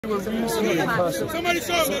Somebody show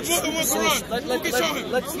him. Let's walk Quran. Who can show him?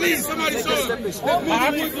 Please, somebody show him. Let's walk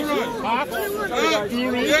Quran.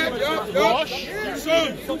 Wash. Show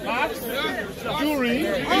him. During.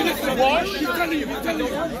 Wash. He's telling you. He's telling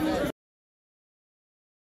you.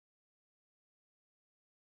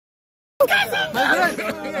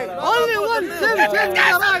 Only one Sim right.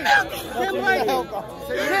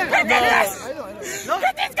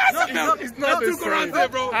 Get this guy some milk. That's two Qur'ans there,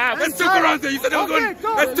 bro. That's two Qur'ans there. You said that was good.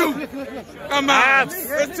 That's two. Come on.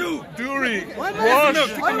 That's two. During. Wash.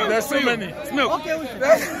 There's so many. It's milk. Okay, no, give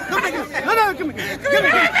me. No, give me. Give me.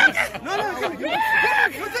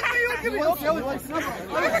 Okay,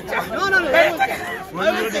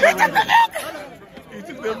 He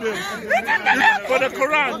took the milk. For the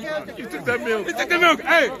Quran. He took the milk. He took the milk.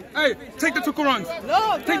 Hey, take the two Qur'ans.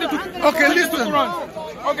 No, take the two. Okay, listen.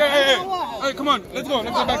 Okay, hey, come on. Let's go.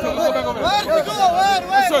 Let's go back over there. Where we go?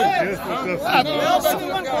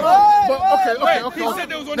 Okay. He said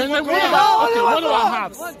there was only one Qur'an. What about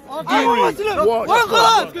hats? During. Wash.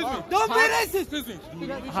 Don't be racist. Excuse me.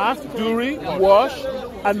 Hats, during, wash,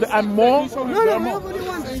 and more.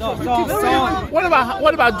 What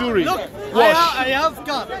about during? Wash. I have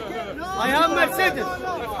car. I have Mercedes.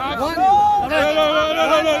 No.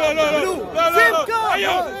 Same car.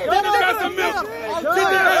 Give this guy some milk.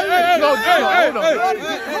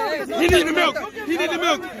 He needs the milk. He needs the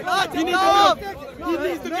milk. He needs the milk. He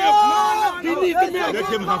needs the milk. He needs the milk. Let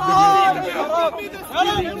him have the milk.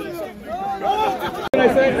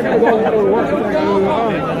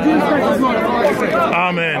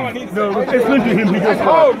 Amen. No, it's literally him.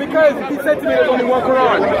 Oh, because he said to me there's only one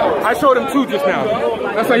Quran. I showed him two just now.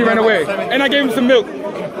 That's why he ran away. And I gave him some milk.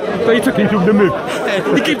 So he took the milk.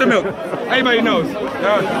 He keep the milk. Everybody knows.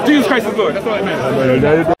 Jesus Christ is Lord. That's all it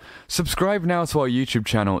meant. Subscribe now to our YouTube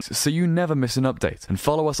channel so you never miss an update, and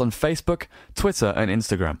follow us on Facebook, Twitter and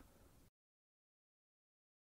Instagram.